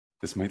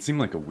This might seem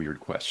like a weird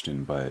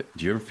question, but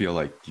do you ever feel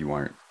like you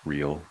aren't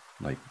real?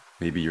 Like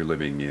maybe you're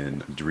living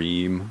in a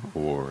dream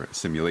or a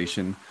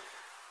simulation,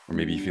 or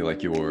maybe you feel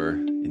like you're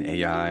an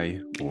AI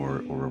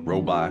or a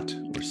robot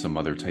or some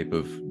other type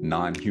of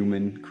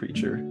non-human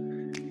creature.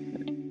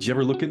 Do you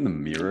ever look in the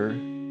mirror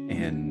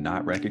and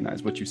not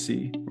recognize what you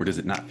see? Or does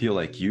it not feel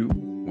like you,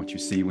 what you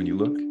see when you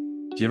look?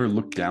 Do you ever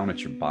look down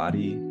at your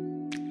body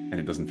and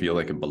it doesn't feel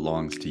like it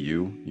belongs to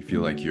you? You feel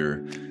like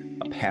you're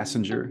a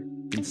passenger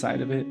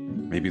inside of it.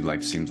 Maybe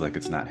life seems like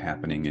it's not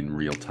happening in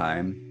real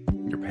time.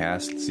 Your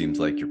past seems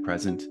like your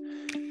present,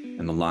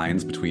 and the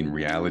lines between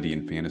reality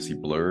and fantasy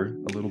blur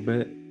a little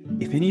bit.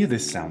 If any of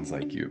this sounds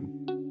like you,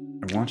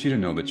 I want you to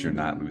know that you're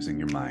not losing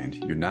your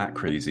mind. You're not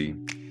crazy.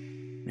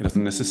 It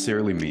doesn't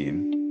necessarily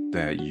mean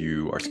that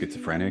you are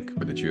schizophrenic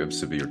or that you have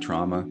severe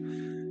trauma.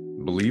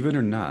 Believe it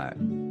or not,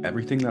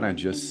 everything that I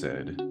just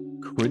said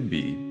could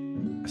be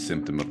a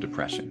symptom of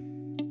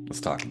depression.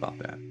 Let's talk about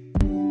that.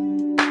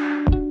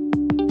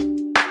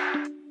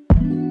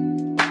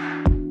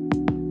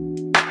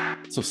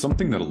 So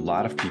something that a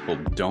lot of people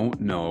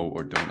don't know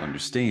or don't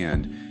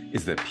understand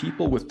is that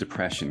people with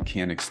depression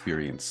can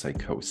experience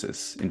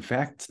psychosis. In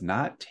fact, it's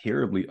not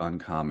terribly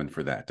uncommon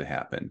for that to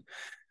happen.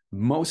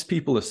 Most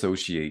people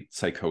associate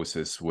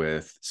psychosis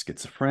with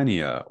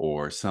schizophrenia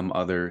or some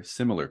other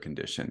similar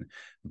condition.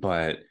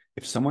 But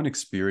if someone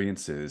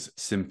experiences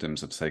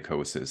symptoms of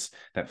psychosis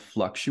that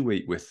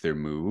fluctuate with their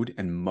mood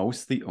and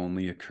mostly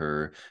only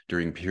occur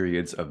during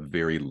periods of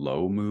very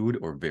low mood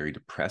or very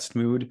depressed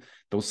mood,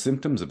 those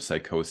symptoms of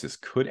psychosis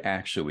could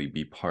actually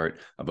be part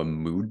of a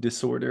mood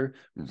disorder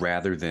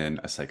rather than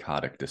a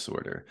psychotic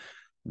disorder.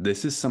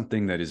 This is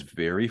something that is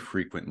very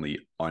frequently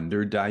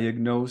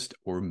underdiagnosed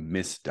or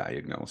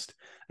misdiagnosed.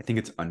 I think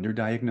it's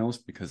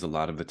underdiagnosed because a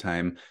lot of the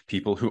time,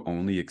 people who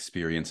only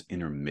experience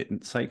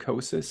intermittent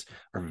psychosis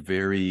are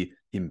very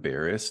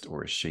embarrassed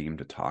or ashamed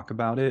to talk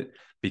about it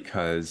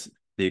because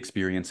they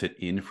experience it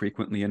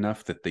infrequently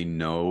enough that they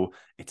know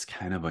it's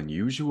kind of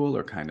unusual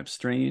or kind of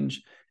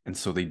strange. And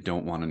so they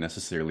don't want to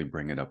necessarily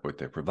bring it up with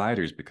their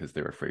providers because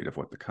they're afraid of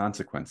what the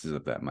consequences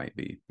of that might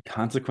be. The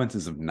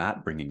consequences of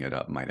not bringing it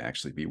up might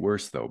actually be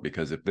worse, though,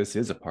 because if this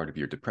is a part of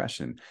your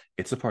depression,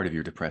 it's a part of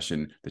your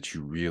depression that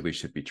you really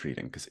should be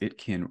treating because it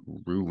can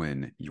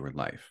ruin your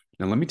life.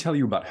 Now, let me tell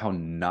you about how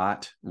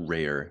not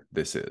rare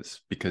this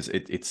is because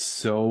it's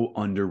so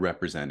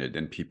underrepresented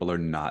and people are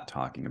not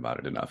talking about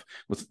it enough.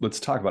 Let's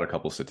talk about a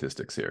couple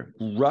statistics here.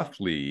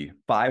 Roughly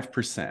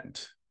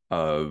 5%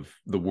 of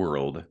the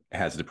world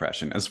has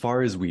depression, as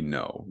far as we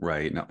know,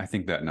 right? Now, I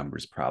think that number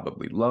is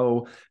probably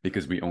low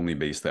because we only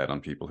base that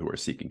on people who are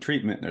seeking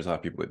treatment. There's a lot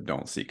of people that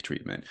don't seek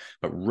treatment,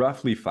 but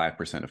roughly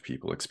 5% of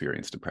people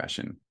experience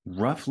depression.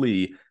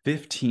 Roughly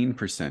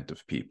 15%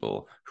 of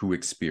people who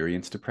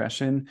experience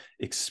depression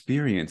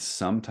experience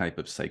some type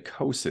of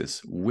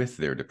psychosis with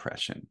their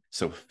depression.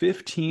 So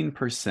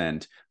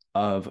 15%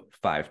 of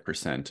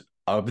 5%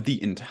 of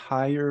the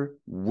entire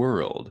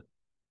world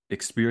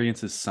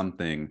experiences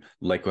something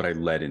like what I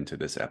led into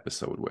this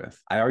episode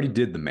with. I already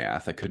did the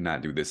math. I could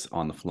not do this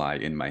on the fly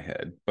in my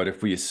head. But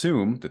if we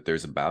assume that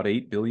there's about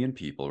 8 billion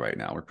people right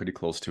now, we're pretty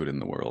close to it in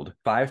the world,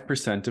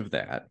 5% of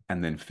that,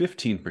 and then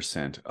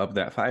 15% of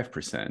that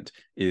 5%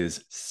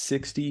 is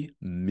 60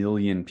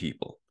 million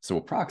people. So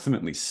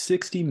approximately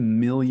 60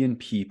 million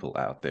people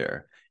out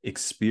there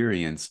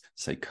experience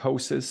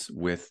psychosis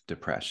with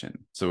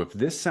depression. So if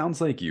this sounds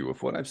like you,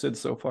 if what I've said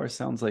so far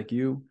sounds like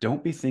you,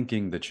 don't be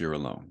thinking that you're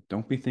alone.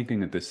 Don't be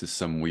thinking that this is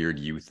some weird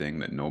you thing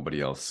that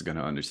nobody else is going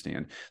to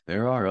understand.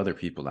 There are other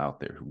people out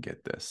there who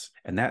get this.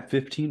 And that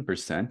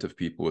 15% of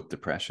people with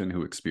depression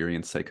who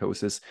experience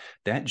psychosis,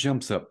 that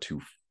jumps up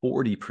to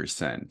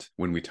 40%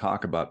 when we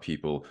talk about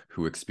people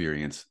who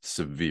experience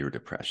severe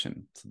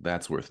depression. So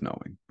that's worth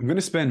knowing. I'm going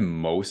to spend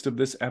most of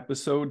this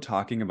episode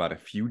talking about a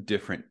few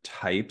different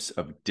types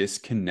of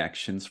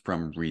disconnections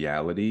from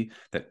reality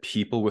that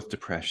people with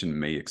depression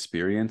may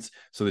experience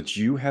so that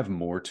you have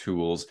more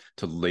tools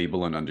to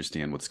label and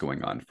understand what's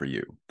going on for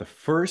you. The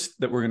first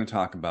that we're going to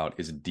talk about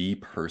is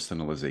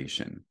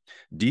depersonalization.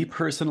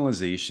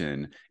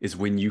 Depersonalization is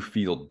when you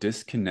feel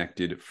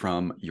disconnected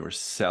from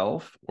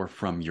yourself or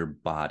from your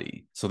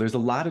body. So there's a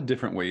lot of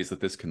different ways that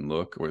this can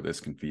look or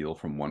this can feel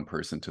from one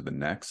person to the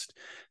next.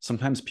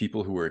 Sometimes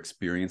people who are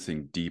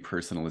experiencing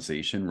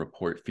depersonalization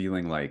report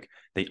feeling like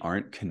they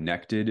aren't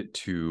connected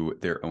to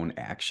their own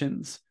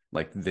actions,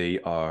 like they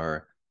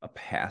are a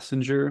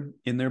passenger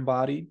in their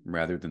body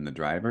rather than the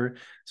driver.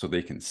 So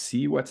they can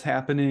see what's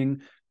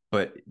happening,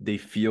 but they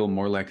feel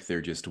more like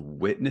they're just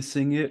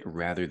witnessing it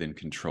rather than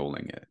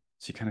controlling it.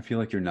 So you kind of feel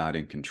like you're not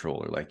in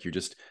control or like you're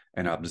just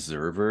an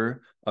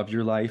observer of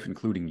your life,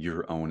 including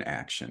your own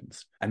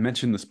actions. I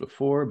mentioned this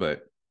before,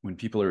 but when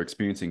people are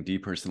experiencing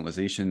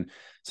depersonalization,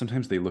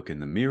 sometimes they look in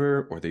the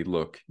mirror or they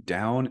look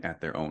down at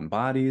their own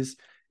bodies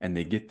and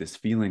they get this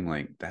feeling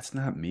like, that's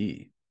not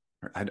me.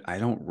 Or I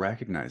don't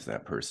recognize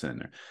that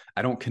person. Or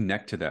I don't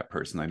connect to that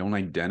person. I don't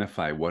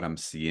identify what I'm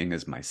seeing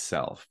as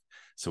myself.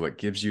 So it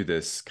gives you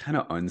this kind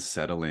of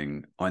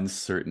unsettling,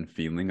 uncertain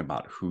feeling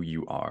about who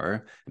you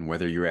are and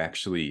whether you're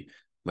actually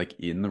like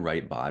in the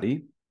right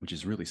body, which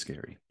is really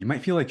scary. You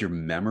might feel like your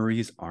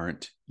memories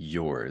aren't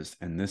yours.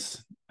 And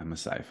this, I'm a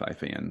sci-fi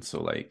fan,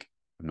 so like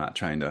I'm not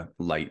trying to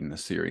lighten a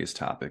serious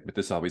topic, but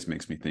this always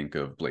makes me think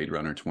of Blade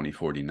Runner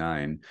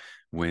 2049,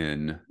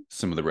 when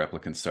some of the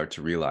replicants start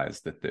to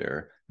realize that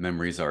their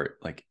memories are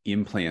like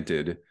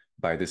implanted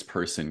by this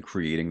person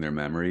creating their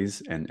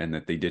memories, and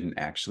that they didn't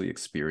actually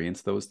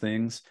experience those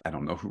things. I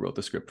don't know who wrote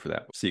the script for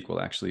that sequel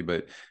actually,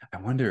 but I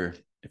wonder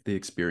if they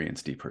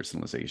experience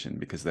depersonalization,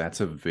 because that's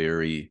a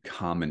very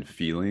common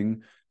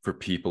feeling for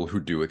people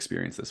who do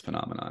experience this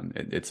phenomenon.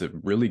 It's a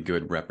really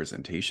good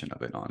representation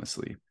of it,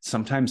 honestly.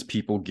 Sometimes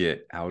people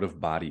get out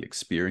of body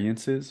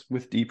experiences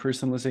with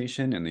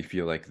depersonalization, and they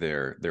feel like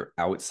they're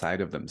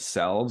outside of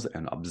themselves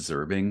and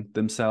observing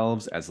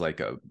themselves as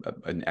like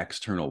an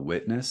external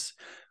witness.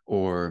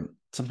 Or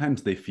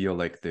sometimes they feel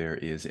like there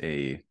is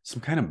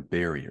some kind of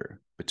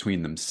barrier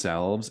between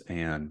themselves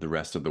and the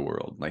rest of the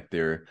world. Like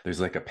there's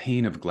like a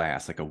pane of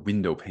glass, like a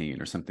window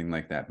pane or something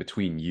like that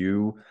between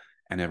you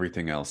and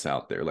everything else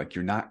out there. Like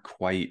you're not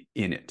quite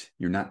in it.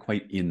 You're not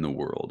quite in the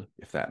world,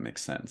 if that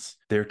makes sense.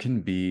 There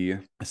can be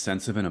a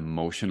sense of an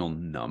emotional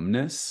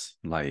numbness.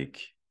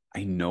 Like,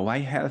 I know I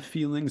have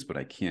feelings, but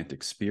I can't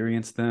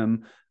experience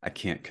them. I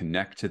can't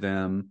connect to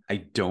them.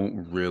 I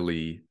don't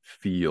really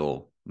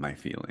feel my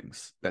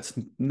feelings. That's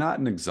not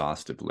an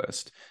exhaustive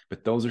list,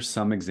 but those are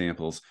some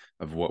examples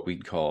of what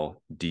we'd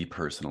call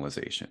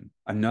depersonalization.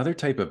 Another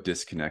type of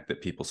disconnect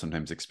that people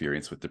sometimes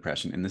experience with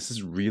depression, and this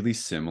is really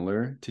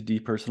similar to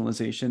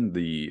depersonalization,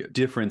 the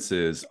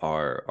differences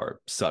are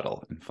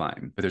subtle and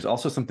fine, but there's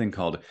also something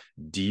called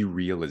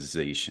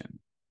derealization.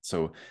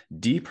 So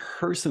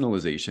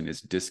depersonalization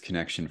is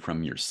disconnection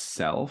from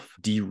yourself.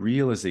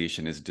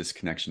 Derealization is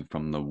disconnection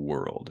from the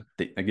world.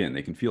 They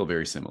can feel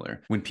very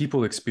similar. When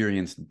people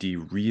experience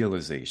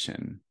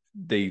derealization,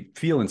 they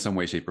feel in some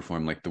way, shape, or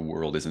form like the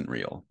world isn't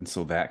real. And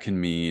so that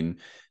can mean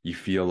you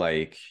feel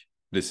like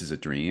this is a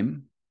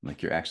dream,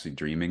 like you're actually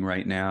dreaming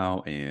right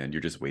now and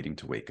you're just waiting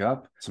to wake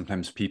up.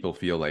 Sometimes people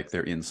feel like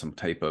they're in some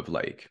type of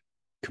like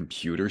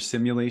computer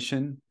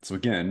simulation. So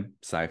again,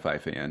 sci-fi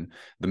fan,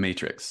 The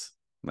Matrix.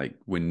 Like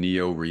when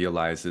Neo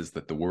realizes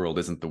that the world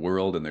isn't the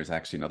world and there's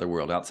actually another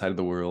world outside of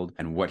the world,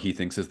 and what he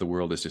thinks is the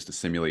world is just a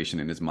simulation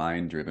in his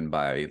mind driven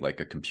by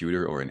like a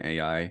computer or an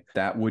AI,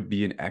 that would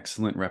be an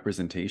excellent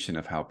representation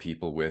of how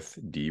people with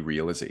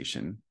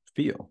derealization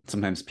feel.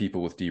 Sometimes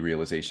people with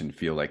derealization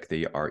feel like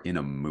they are in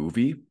a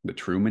movie, The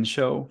Truman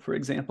Show, for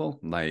example.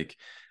 Like,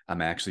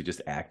 I'm actually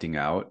just acting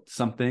out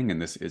something,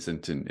 and this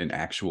isn't an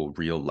actual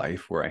real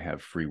life where I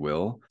have free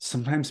will.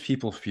 Sometimes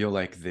people feel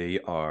like they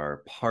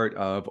are part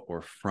of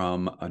or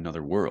from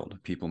another world.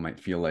 People might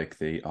feel like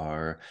they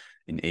are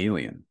an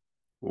alien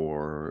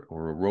or a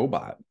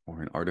robot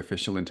or an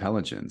artificial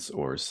intelligence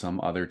or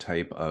some other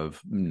type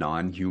of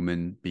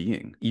non-human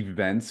being.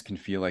 Events can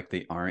feel like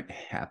they aren't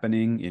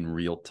happening in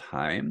real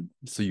time.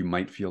 So you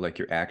might feel like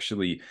you're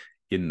actually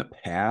in the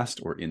past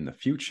or in the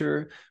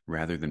future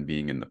rather than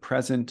being in the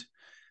present.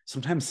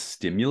 Sometimes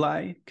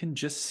stimuli can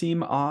just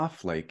seem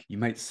off. Like you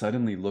might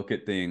suddenly look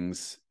at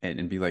things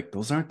and be like,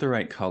 those aren't the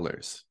right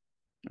colors.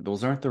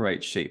 Those aren't the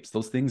right shapes.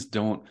 Those things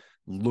don't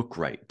look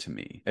right to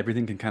me.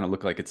 Everything can kind of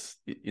look like it's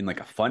in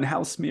like a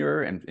funhouse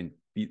mirror, and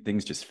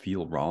things just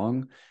feel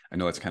wrong. I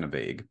know that's kind of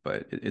vague,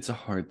 but it's a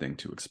hard thing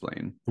to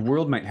explain. The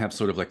world might have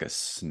sort of like a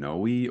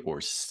snowy or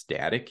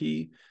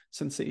staticky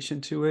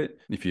sensation to it.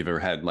 If you've ever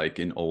had like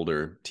an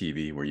older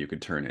TV where you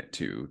could turn it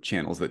to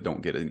channels that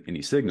don't get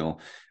any signal,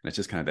 and it's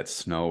just kind of that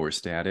snow or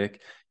static,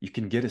 you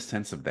can get a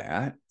sense of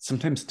that.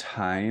 Sometimes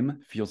time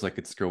feels like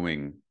it's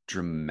going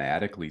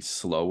dramatically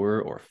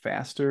slower or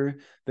faster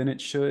than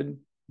it should.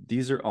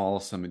 These are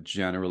all some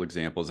general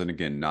examples, and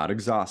again, not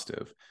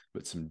exhaustive,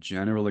 but some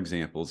general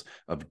examples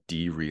of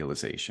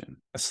derealization.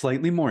 A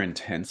slightly more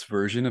intense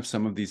version of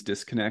some of these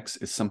disconnects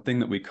is something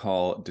that we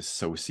call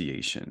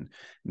dissociation.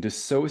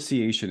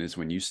 Dissociation is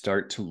when you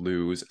start to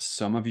lose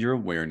some of your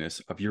awareness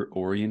of your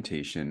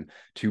orientation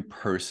to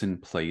person,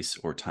 place,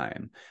 or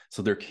time.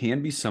 So there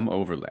can be some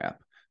overlap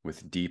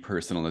with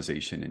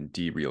depersonalization and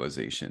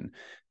derealization.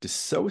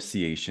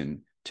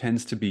 Dissociation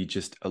tends to be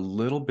just a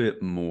little bit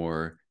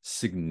more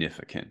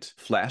significant.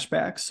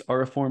 Flashbacks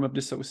are a form of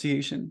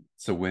dissociation.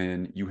 So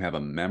when you have a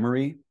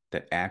memory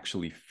that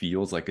actually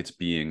feels like it's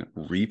being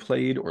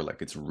replayed or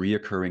like it's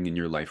reoccurring in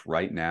your life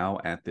right now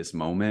at this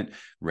moment,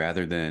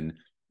 rather than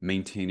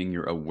maintaining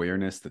your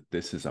awareness that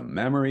this is a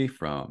memory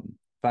from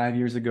 5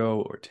 years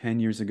ago or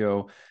 10 years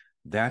ago,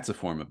 that's a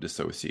form of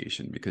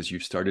dissociation because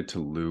you've started to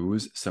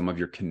lose some of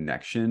your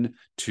connection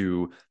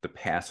to the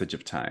passage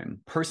of time.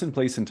 Person,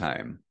 place, and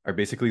time are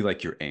basically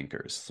like your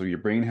anchors. So your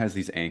brain has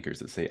these anchors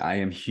that say, I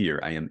am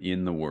here, I am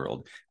in the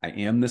world, I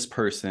am this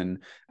person,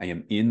 I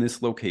am in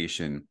this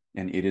location,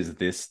 and it is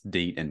this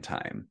date and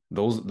time.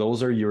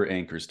 Those are your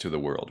anchors to the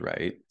world,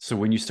 right? So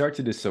when you start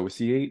to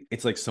dissociate,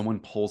 it's like someone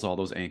pulls all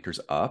those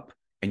anchors up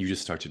and you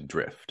just start to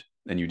drift.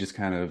 and you just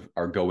kind of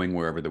are going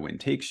wherever the wind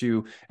takes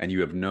you, and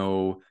you have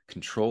no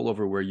control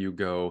over where you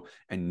go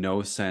and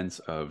no sense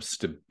of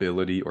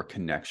stability or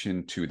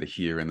connection to the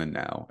here and the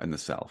now and the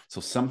self. So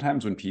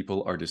sometimes when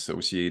people are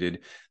dissociated,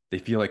 they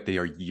feel like they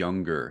are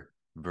younger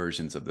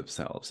versions of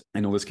themselves.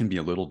 I know this can be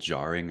a little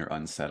jarring or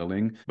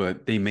unsettling,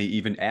 but they may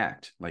even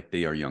act like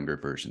they are younger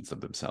versions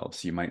of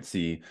themselves. You might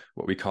see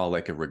what we call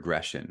like a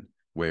regression,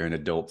 where an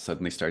adult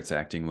suddenly starts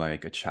acting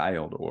like a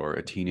child or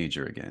a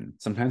teenager again.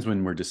 Sometimes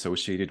when we're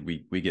dissociated,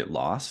 we get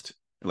lost.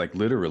 Like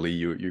literally,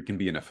 you can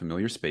be in a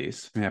familiar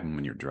space. It can happen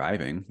when you're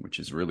driving, which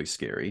is really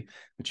scary,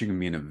 but you can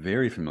be in a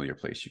very familiar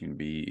place. You can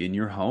be in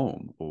your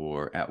home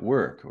or at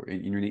work or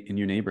in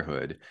your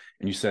neighborhood,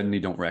 and you suddenly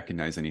don't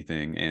recognize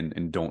anything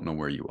and don't know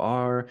where you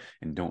are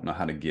and don't know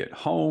how to get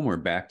home or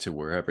back to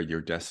wherever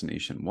your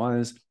destination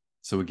was.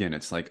 So again,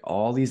 it's like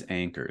all these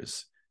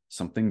anchors,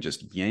 something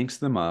just yanks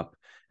them up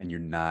and you're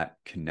not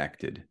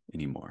connected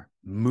anymore.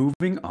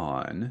 Moving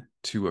on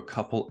to a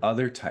couple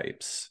other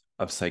types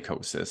of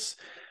psychosis.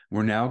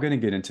 We're now going to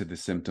get into the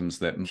symptoms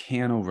that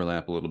can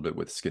overlap a little bit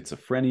with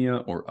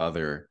schizophrenia or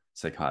other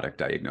psychotic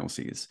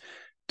diagnoses.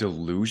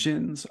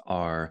 Delusions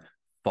are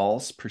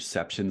false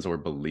perceptions or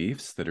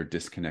beliefs that are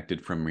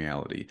disconnected from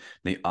reality.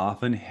 They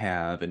often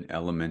have an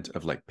element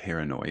of like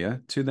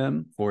paranoia to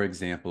them. For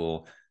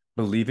example,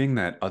 believing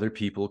that other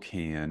people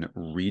can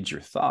read your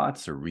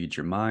thoughts or read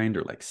your mind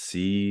or like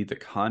see the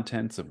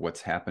contents of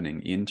what's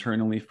happening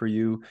internally for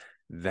you,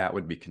 that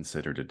would be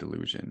considered a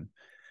delusion.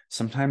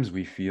 Sometimes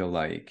we feel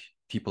like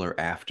people are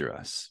after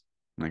us.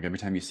 Like every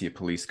time you see a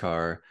police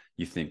car,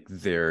 you think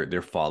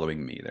they're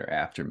following me, they're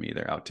after me,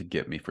 they're out to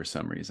get me for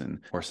some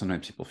reason. Or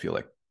sometimes people feel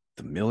like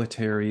the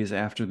military is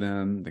after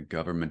them, the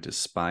government is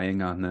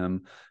spying on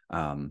them.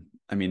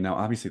 I mean, now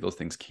obviously those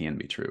things can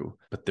be true,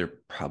 but they're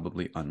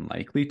probably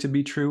unlikely to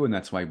be true. And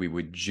that's why we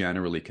would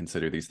generally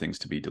consider these things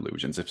to be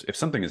delusions. If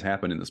something has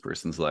happened in this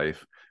person's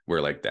life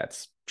where like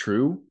that's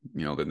true,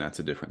 then that's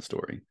a different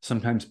story.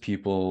 Sometimes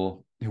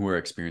people who are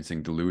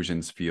experiencing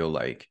delusions feel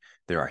like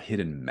there are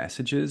hidden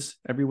messages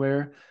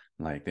everywhere.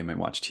 Like they might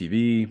watch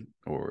TV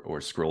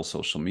or scroll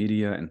social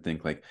media and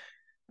think like,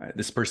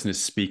 this person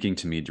is speaking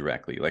to me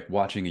directly, like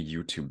watching a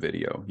YouTube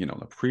video,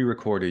 a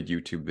pre-recorded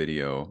YouTube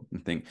video,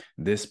 and think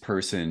this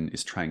person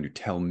is trying to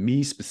tell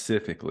me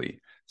specifically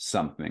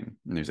something.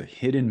 And there's a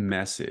hidden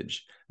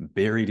message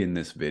buried in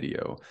this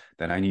video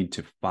that I need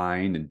to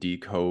find and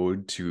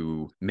decode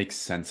to make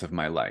sense of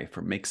my life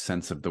or make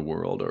sense of the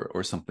world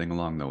or something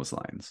along those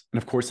lines.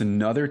 And of course,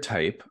 another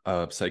type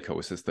of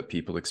psychosis that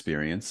people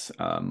experience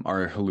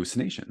are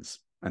hallucinations.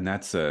 And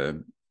that's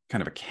a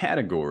kind of a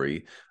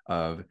category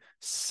of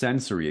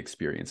sensory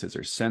experiences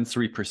or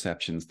sensory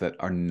perceptions that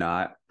are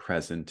not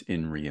present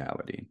in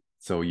reality.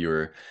 So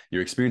you're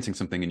experiencing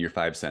something in your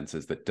five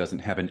senses that doesn't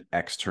have an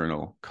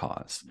external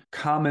cause.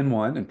 Common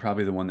one, and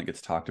probably the one that gets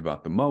talked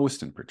about the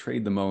most and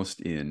portrayed the most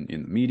in the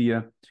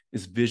media,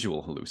 is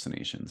visual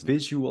hallucinations.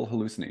 Visual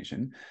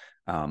hallucination,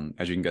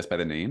 as you can guess by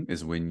the name,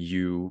 is when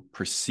you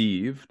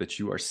perceive that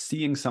you are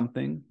seeing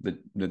something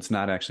that's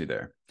not actually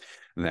there.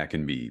 And that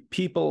can be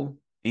people,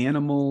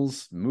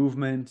 animals,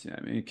 movement. I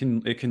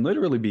mean, it can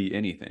literally be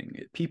anything.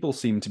 People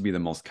seem to be the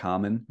most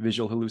common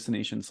visual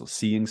hallucination. So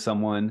seeing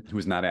someone who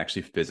is not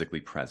actually physically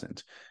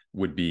present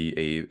would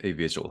be a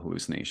visual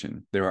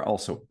hallucination. There are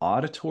also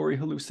auditory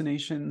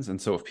hallucinations.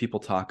 And so if people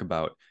talk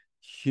about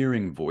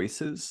hearing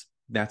voices,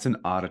 that's an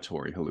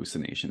auditory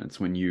hallucination. It's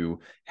when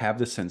you have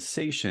the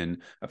sensation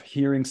of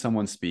hearing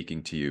someone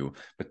speaking to you,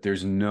 but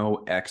there's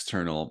no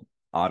external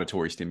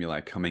auditory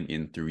stimuli coming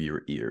in through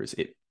your ears.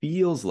 It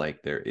feels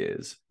like there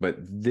is, but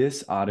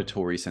this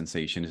auditory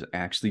sensation is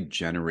actually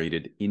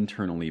generated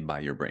internally by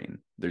your brain.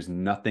 There's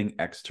nothing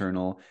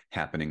external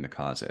happening to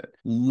cause it.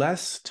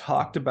 Less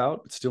talked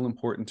about, but still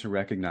important to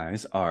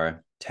recognize,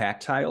 are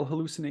tactile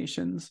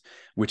hallucinations,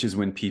 which is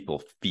when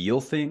people feel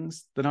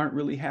things that aren't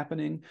really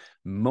happening.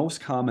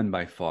 Most common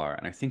by far,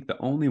 and I think the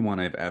only one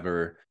I've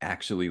ever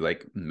actually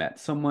met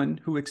someone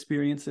who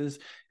experiences,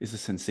 is the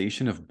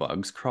sensation of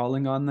bugs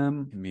crawling on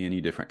them. It can be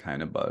any different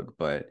kind of bug,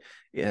 but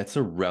it's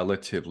a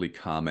relatively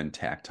common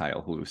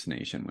tactile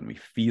hallucination when we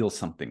feel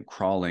something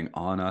crawling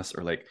on us,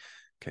 or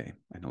okay,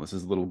 I know this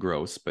is a little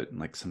gross, but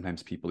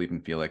sometimes people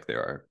even feel like there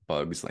are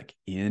bugs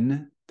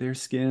in their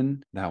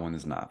skin. That one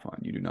is not fun.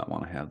 You do not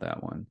want to have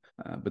that one.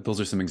 But those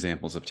are some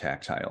examples of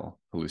tactile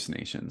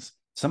hallucinations.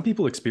 Some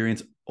people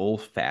experience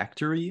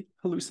olfactory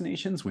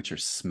hallucinations, which are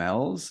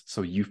smells.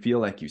 So you feel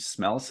like you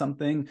smell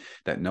something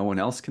that no one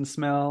else can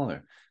smell,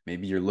 or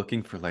maybe you're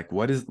looking for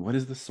what is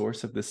the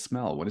source of this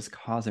smell? What is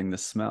causing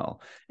this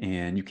smell?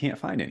 And you can't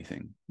find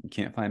anything. You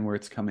can't find where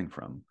it's coming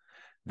from.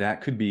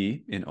 That could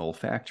be an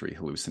olfactory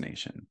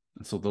hallucination.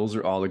 And so those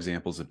are all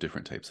examples of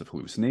different types of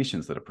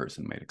hallucinations that a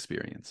person might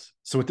experience.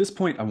 So at this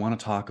point, I want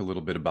to talk a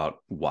little bit about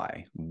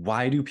why.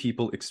 Why do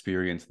people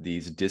experience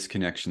these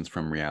disconnections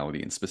from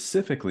reality? And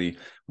specifically,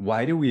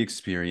 why do we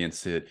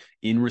experience it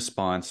in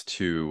response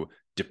to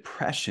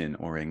depression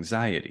or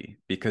anxiety?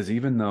 Because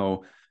even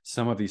though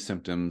some of these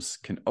symptoms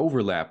can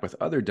overlap with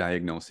other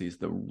diagnoses,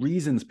 the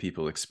reasons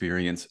people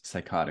experience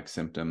psychotic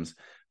symptoms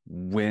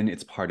when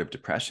it's part of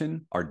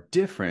depression are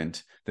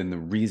different than the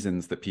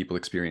reasons that people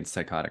experience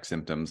psychotic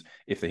symptoms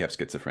if they have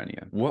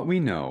schizophrenia. What we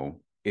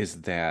know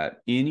is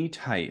that any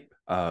type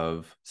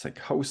of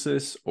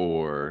psychosis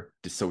or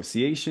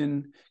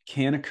dissociation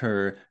can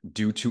occur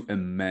due to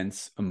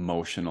immense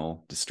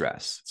emotional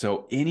distress.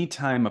 So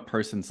anytime a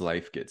person's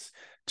life gets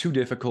too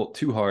difficult,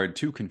 too hard,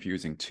 too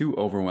confusing, too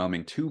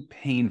overwhelming, too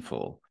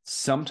painful,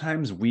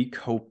 sometimes we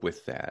cope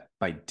with that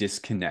by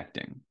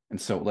disconnecting. And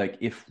so, like,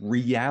 if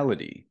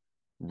reality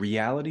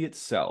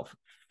itself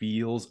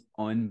feels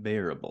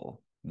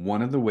unbearable,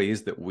 one of the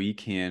ways that we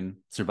can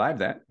survive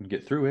that and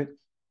get through it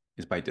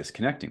is by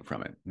disconnecting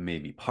from it,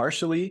 maybe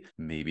partially,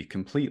 maybe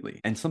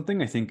completely. And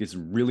something I think is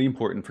really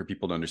important for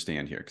people to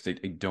understand here, because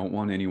I don't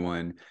want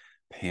anyone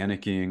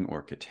panicking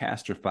or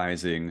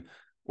catastrophizing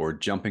or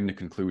jumping to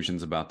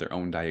conclusions about their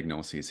own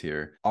diagnoses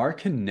here. Our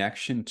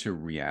connection to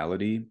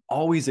reality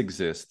always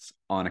exists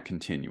on a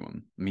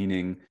continuum,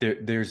 meaning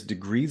there's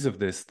degrees of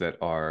this that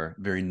are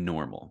very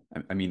normal.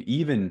 I mean,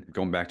 even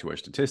going back to our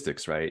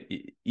statistics, right?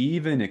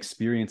 Even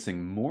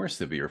experiencing more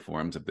severe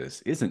forms of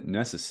this isn't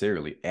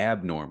necessarily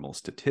abnormal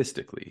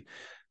statistically,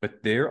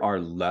 but there are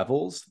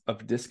levels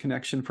of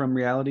disconnection from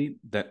reality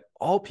that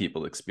all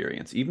people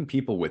experience, even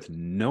people with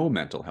no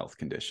mental health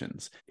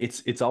conditions.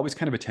 It's always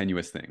kind of a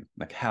tenuous thing,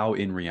 like how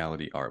in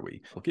reality are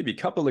we? I'll give you a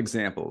couple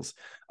examples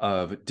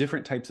of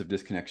different types of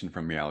disconnection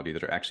from reality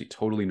that are actually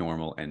totally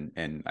normal,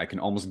 and I can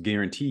almost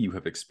guarantee you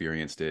have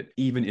experienced it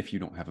even if you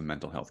don't have a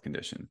mental health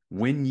condition.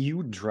 When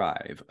you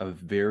drive a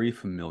very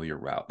familiar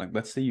route, like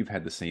let's say you've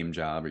had the same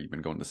job or you've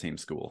been going to the same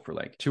school for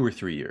like 2 or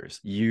 3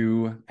 years,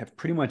 you have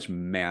pretty much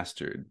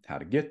mastered how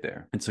to get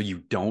there. And so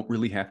you don't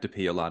really have to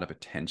pay a lot of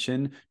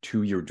attention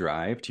to your drive,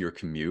 to your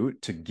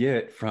commute, to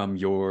get from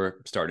your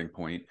starting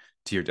point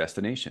to your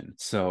destination.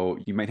 So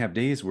you might have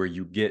days where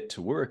you get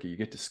to work or you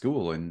get to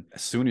school, and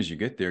as soon as you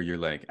get there, you're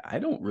like, I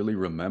don't really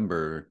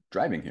remember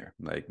driving here.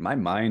 Like my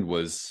mind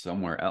was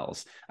somewhere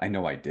else. I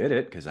know I did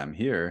it because I'm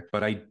here,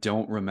 but I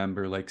don't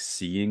remember like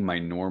seeing my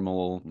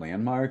normal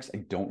landmarks. I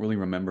don't really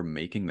remember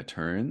making the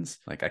turns.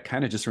 Like I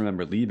kind of just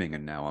remember leaving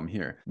and now I'm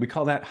here. We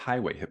call that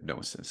highway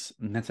hypnosis.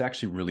 And that's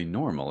actually really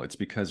normal. It's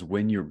because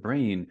when your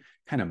brain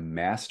kind of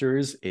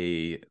masters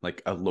a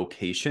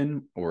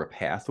location or a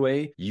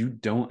pathway, you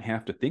don't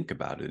have to think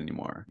about it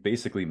anymore.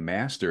 Basically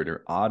mastered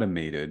or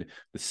automated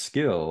the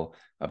skill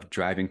of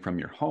driving from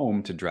your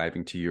home to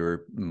driving to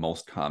your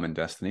most common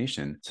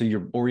destination. So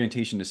your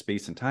orientation to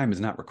space and time is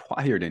not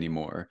required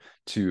anymore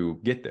to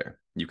get there.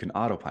 You can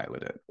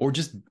autopilot it. Or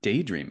just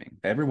daydreaming.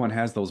 Everyone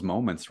has those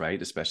moments,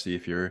 right? Especially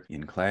if you're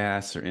in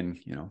class or in,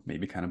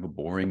 maybe kind of a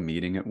boring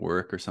meeting at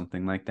work or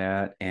something like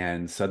that.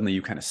 And suddenly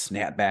you kind of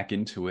snap back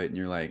into it and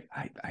you're like,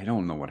 I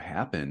don't know what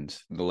happened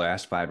the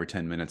last 5 or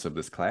 10 minutes of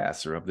this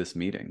class or of this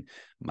meeting.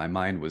 My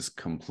mind was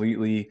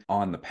completely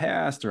on the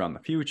past or on the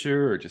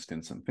future or just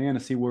in some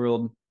fantasy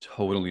world.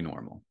 Totally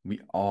normal. We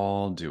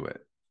all do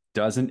it.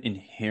 Doesn't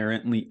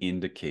inherently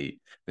indicate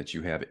that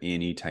you have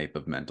any type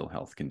of mental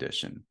health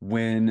condition.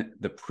 When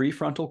the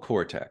prefrontal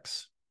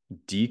cortex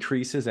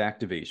decreases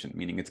activation,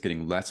 meaning it's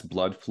getting less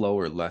blood flow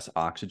or less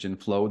oxygen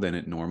flow than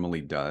it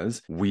normally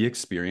does, we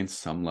experience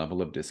some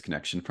level of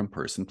disconnection from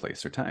person,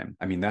 place, or time.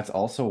 I mean, that's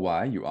also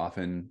why you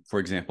often, for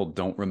example,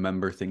 don't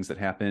remember things that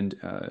happened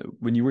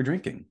when you were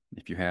drinking.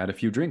 If you had a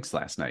few drinks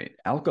last night,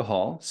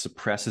 alcohol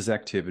suppresses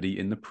activity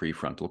in the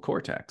prefrontal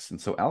cortex.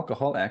 And so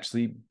alcohol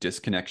actually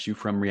disconnects you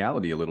from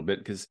reality a little bit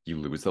because you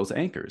lose those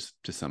anchors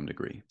to some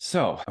degree.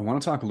 So I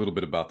want to talk a little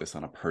bit about this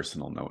on a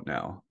personal note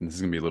now. And this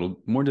is going to be a little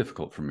more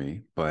difficult for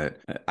me, but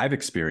I've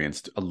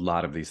experienced a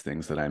lot of these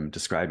things that I'm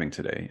describing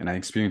today, and I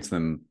experienced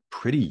them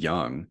pretty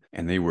young,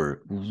 and they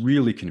were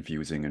really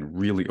confusing and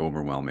really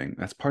overwhelming.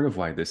 That's part of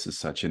why this is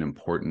such an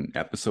important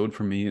episode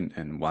for me,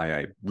 and why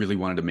I really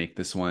wanted to make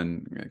this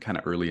one kind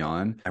of early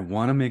on. I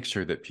want to make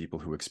sure that people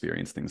who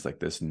experience things like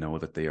this know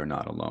that they are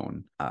not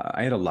alone.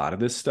 I had a lot of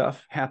this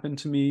stuff happen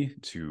to me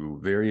to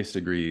various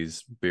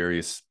degrees,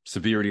 various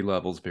severity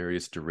levels,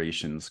 various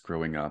durations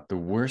growing up. The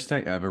worst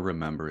I ever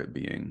remember it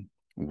being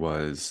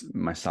was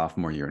my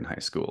sophomore year in high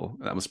school.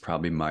 That was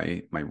probably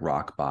my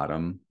rock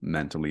bottom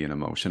mentally and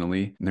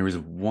emotionally. And there was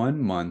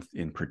one month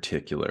in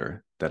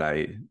particular that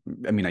I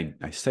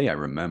say I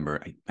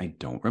remember. I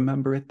don't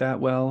remember it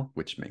that well,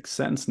 which makes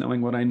sense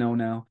knowing what I know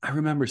now. I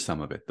remember some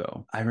of it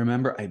though. I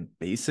remember I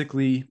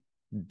basically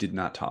did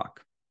not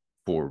talk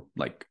for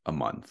like a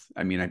month.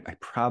 I mean, I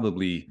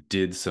probably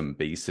did some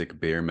basic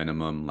bare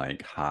minimum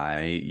like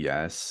hi,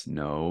 yes,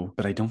 no,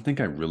 but I don't think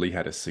I really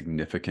had a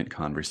significant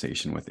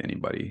conversation with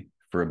anybody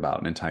for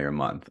about an entire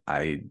month.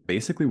 I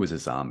basically was a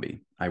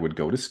zombie. I would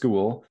go to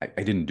school.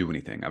 I didn't do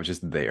anything. I was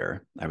just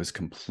there. I was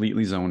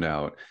completely zoned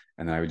out.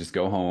 And then I would just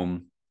go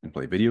home and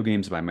play video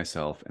games by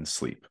myself and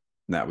sleep.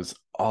 And that was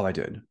all I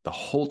did. The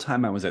whole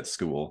time I was at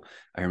school,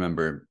 I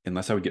remember,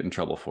 unless I would get in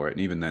trouble for it,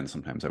 and even then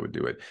sometimes I would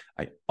do it,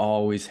 I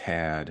always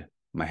had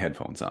my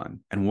headphones on.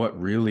 And what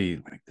really,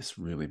 like, this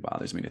really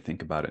bothers me to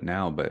think about it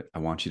now, but I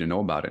want you to know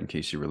about it in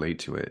case you relate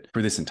to it.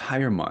 For this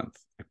entire month,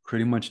 I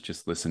pretty much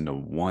just listened to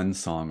one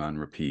song on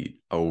repeat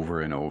over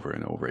and over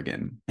and over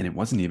again. And it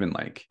wasn't even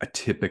like a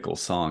typical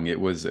song. It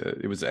was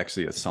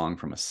actually a song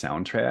from a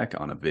soundtrack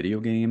on a video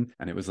game,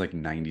 and it was like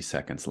 90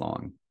 seconds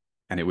long.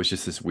 And it was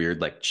just this weird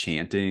like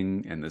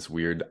chanting and this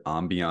weird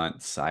ambient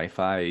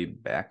sci-fi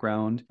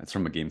background. That's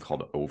from a game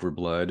called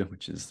Overblood,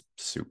 which is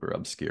super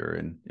obscure.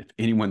 And if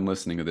anyone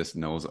listening to this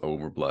knows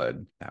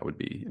Overblood, that would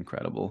be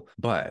incredible.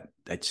 But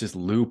it just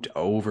looped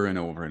over and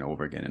over and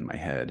over again in my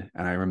head.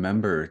 And I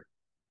remember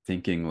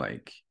thinking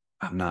like,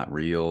 I'm not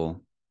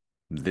real.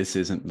 This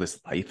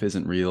life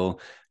isn't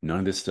real. None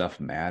of this stuff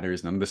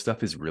matters. None of this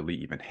stuff is really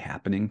even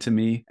happening to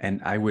me.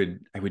 And I would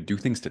do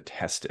things to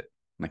test it.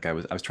 Like I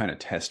was trying to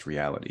test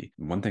reality.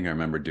 One thing I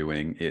remember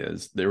doing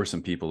is there were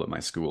some people at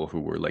my school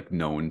who were like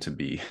known to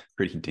be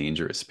pretty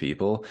dangerous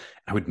people.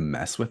 I would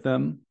mess with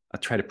them.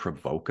 I'd try to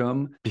provoke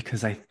them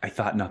because I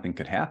thought nothing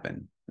could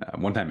happen.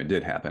 One time it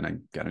did happen. I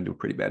got into a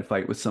pretty bad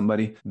fight with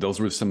somebody. Those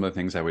were some of the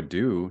things I would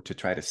do to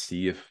try to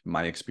see if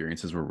my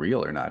experiences were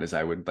real or not, is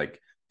I would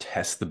like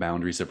test the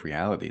boundaries of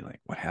reality. Like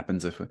what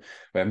happens if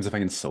I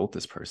insult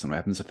this person? What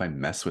happens if I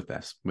mess with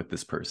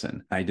this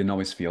person? I didn't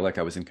always feel like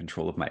I was in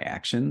control of my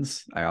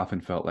actions. I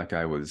often felt like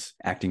I was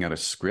acting out a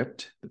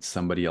script that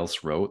somebody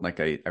else wrote.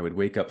 Like I would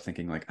wake up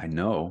thinking like, I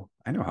know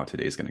how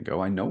today's going to go.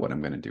 I know what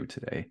I'm going to do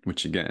today,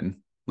 which again,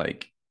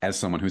 like as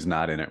someone who's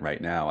not in it right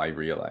now, I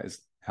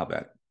realized how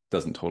that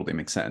doesn't totally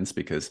make sense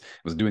because I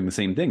was doing the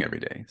same thing every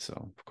day. So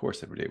of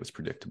course every day was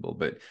predictable,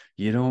 but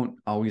you don't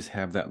always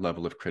have that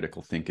level of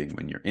critical thinking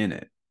when you're in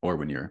it, or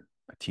when you're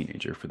a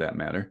teenager for that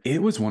matter.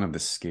 It was one of the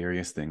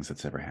scariest things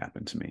that's ever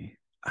happened to me.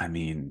 I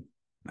mean,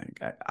 like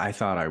I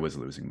thought I was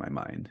losing my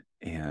mind,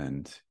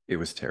 and it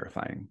was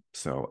terrifying.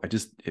 So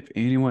if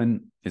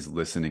anyone is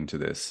listening to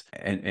this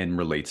and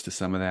relates to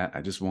some of that,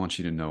 I just want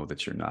you to know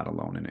that you're not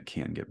alone and it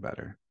can get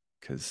better,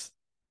 because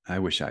I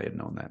wish I had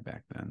known that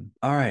back then.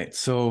 All right,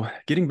 so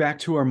getting back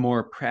to our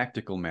more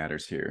practical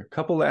matters here, a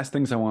couple last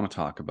things I want to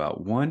talk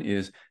about. One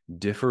is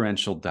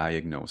differential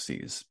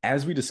diagnoses.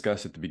 As we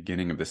discussed at the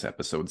beginning of this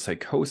episode,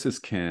 psychosis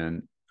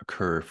can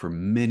occur for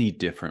many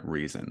different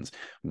reasons.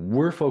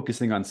 We're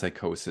focusing on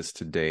psychosis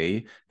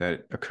today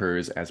that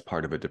occurs as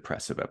part of a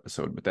depressive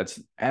episode, but that's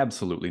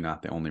absolutely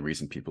not the only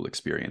reason people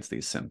experience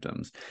these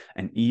symptoms.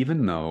 And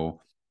even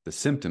though the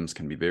symptoms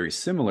can be very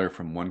similar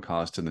from one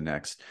cause to the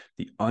next,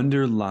 the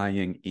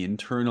underlying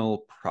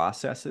internal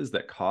processes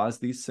that cause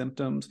these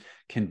symptoms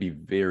can be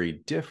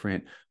very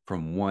different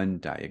from one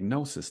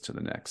diagnosis to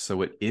the next.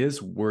 So it is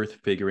worth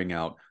figuring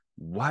out,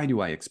 why do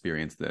I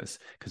experience this?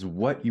 Because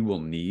what you will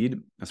need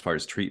as far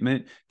as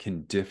treatment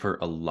can differ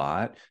a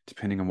lot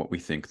depending on what we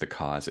think the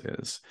cause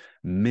is.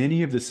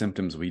 Many of the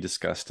symptoms we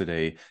discussed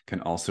today can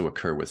also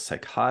occur with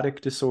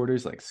psychotic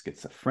disorders like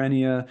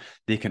schizophrenia.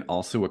 They can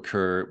also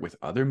occur with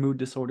other mood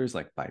disorders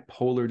like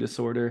bipolar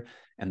disorder.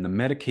 And the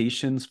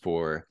medications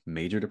for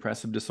major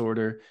depressive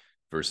disorder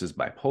versus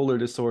bipolar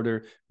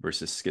disorder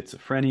versus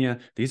schizophrenia,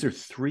 these are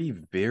three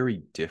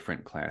very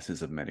different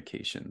classes of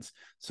medications.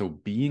 So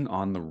being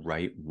on the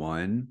right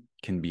one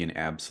can be an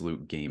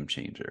absolute game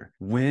changer.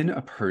 When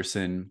a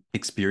person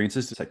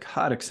experiences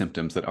psychotic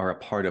symptoms that are a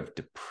part of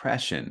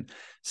depression,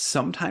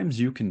 sometimes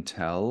you can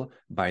tell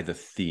by the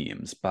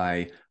themes,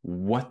 by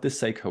what the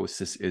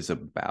psychosis is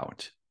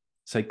about.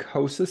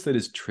 Psychosis that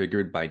is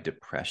triggered by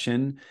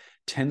depression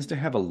tends to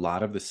have a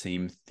lot of the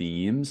same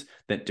themes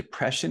that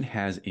depression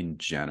has in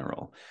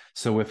general.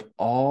 So if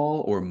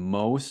all or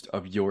most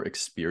of your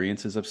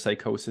experiences of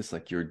psychosis,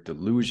 like your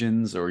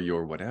delusions or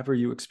your whatever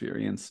you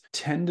experience,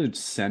 tend to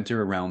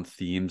center around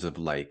themes of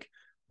like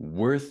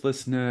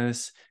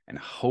worthlessness and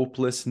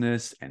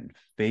hopelessness and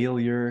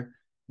failure,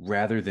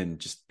 rather than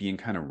just being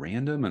kind of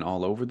random and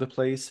all over the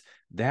place,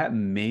 that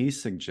may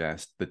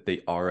suggest that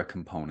they are a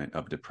component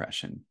of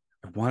depression.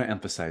 I want to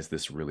emphasize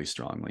this really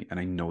strongly, and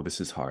I know this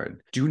is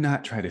hard. Do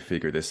not try to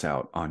figure this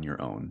out on your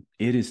own.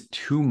 It is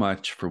too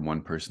much for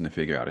one person to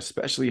figure out,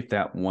 especially if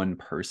that one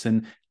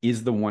person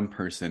is the one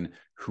person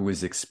who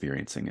is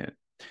experiencing it.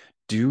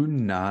 Do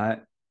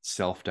not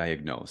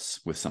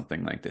self-diagnose with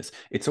something like this.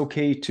 It's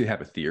okay to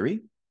have a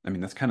theory. I mean,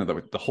 that's kind of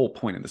the whole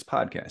point of this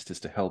podcast, is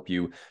to help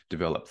you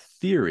develop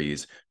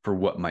theories for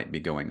what might be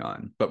going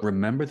on. But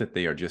remember that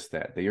they are just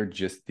that. They are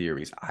just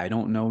theories. I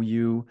don't know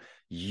you.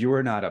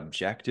 You're not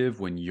objective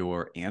when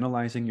you're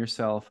analyzing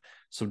yourself.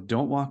 So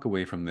don't walk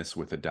away from this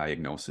with a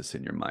diagnosis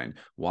in your mind.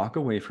 Walk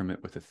away from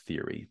it with a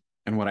theory.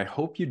 And what I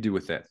hope you do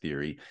with that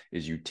theory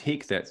is you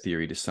take that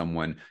theory to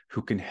someone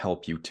who can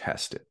help you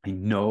test it. I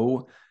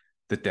know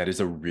that is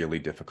a really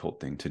difficult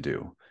thing to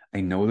do.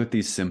 I know that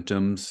these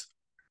symptoms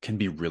can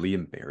be really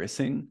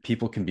embarrassing.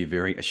 People can be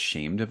very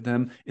ashamed of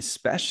them,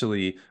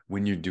 especially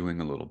when you're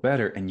doing a little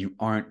better and you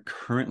aren't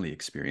currently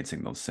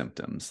experiencing those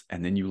symptoms.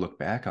 And then you look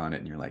back on it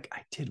and you're like,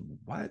 I did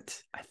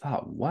what? I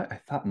thought what? I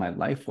thought my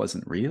life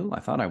wasn't real. I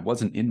thought I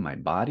wasn't in my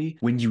body.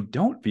 When you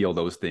don't feel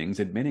those things,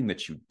 admitting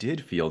that you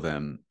did feel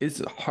them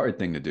is a hard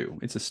thing to do.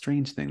 It's a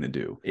strange thing to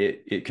do.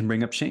 It can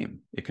bring up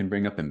shame. It can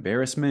bring up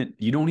embarrassment.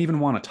 You don't even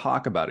want to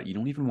talk about it. You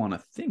don't even want to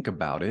think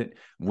about it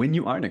when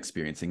you aren't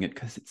experiencing it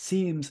because it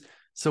seems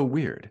so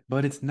weird,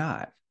 but it's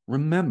not.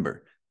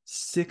 Remember,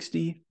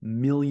 60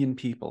 million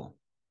people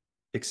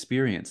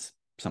experience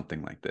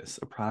something like this,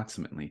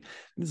 approximately.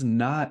 It is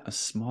not a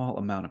small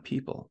amount of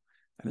people.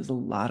 That is a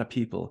lot of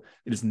people.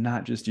 It is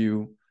not just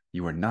you.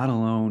 You are not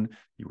alone.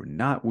 You are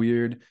not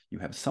weird. You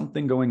have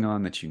something going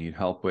on that you need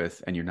help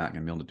with, and you're not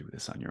going to be able to do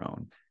this on your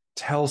own.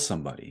 Tell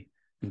somebody,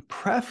 and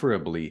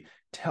preferably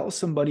tell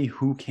somebody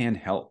who can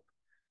help,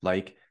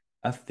 like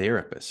a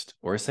therapist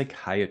or a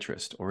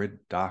psychiatrist or a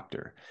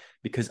doctor,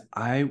 because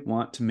I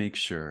want to make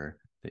sure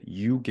that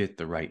you get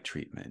the right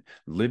treatment.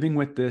 Living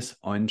with this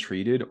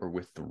untreated or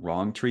with the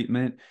wrong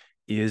treatment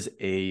is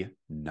a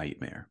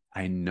nightmare.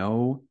 I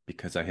know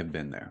because I have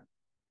been there.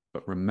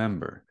 But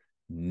remember,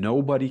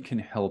 nobody can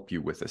help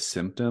you with a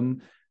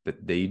symptom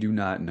that they do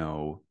not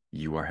know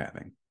you are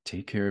having.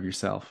 Take care of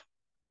yourself.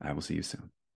 I will see you soon.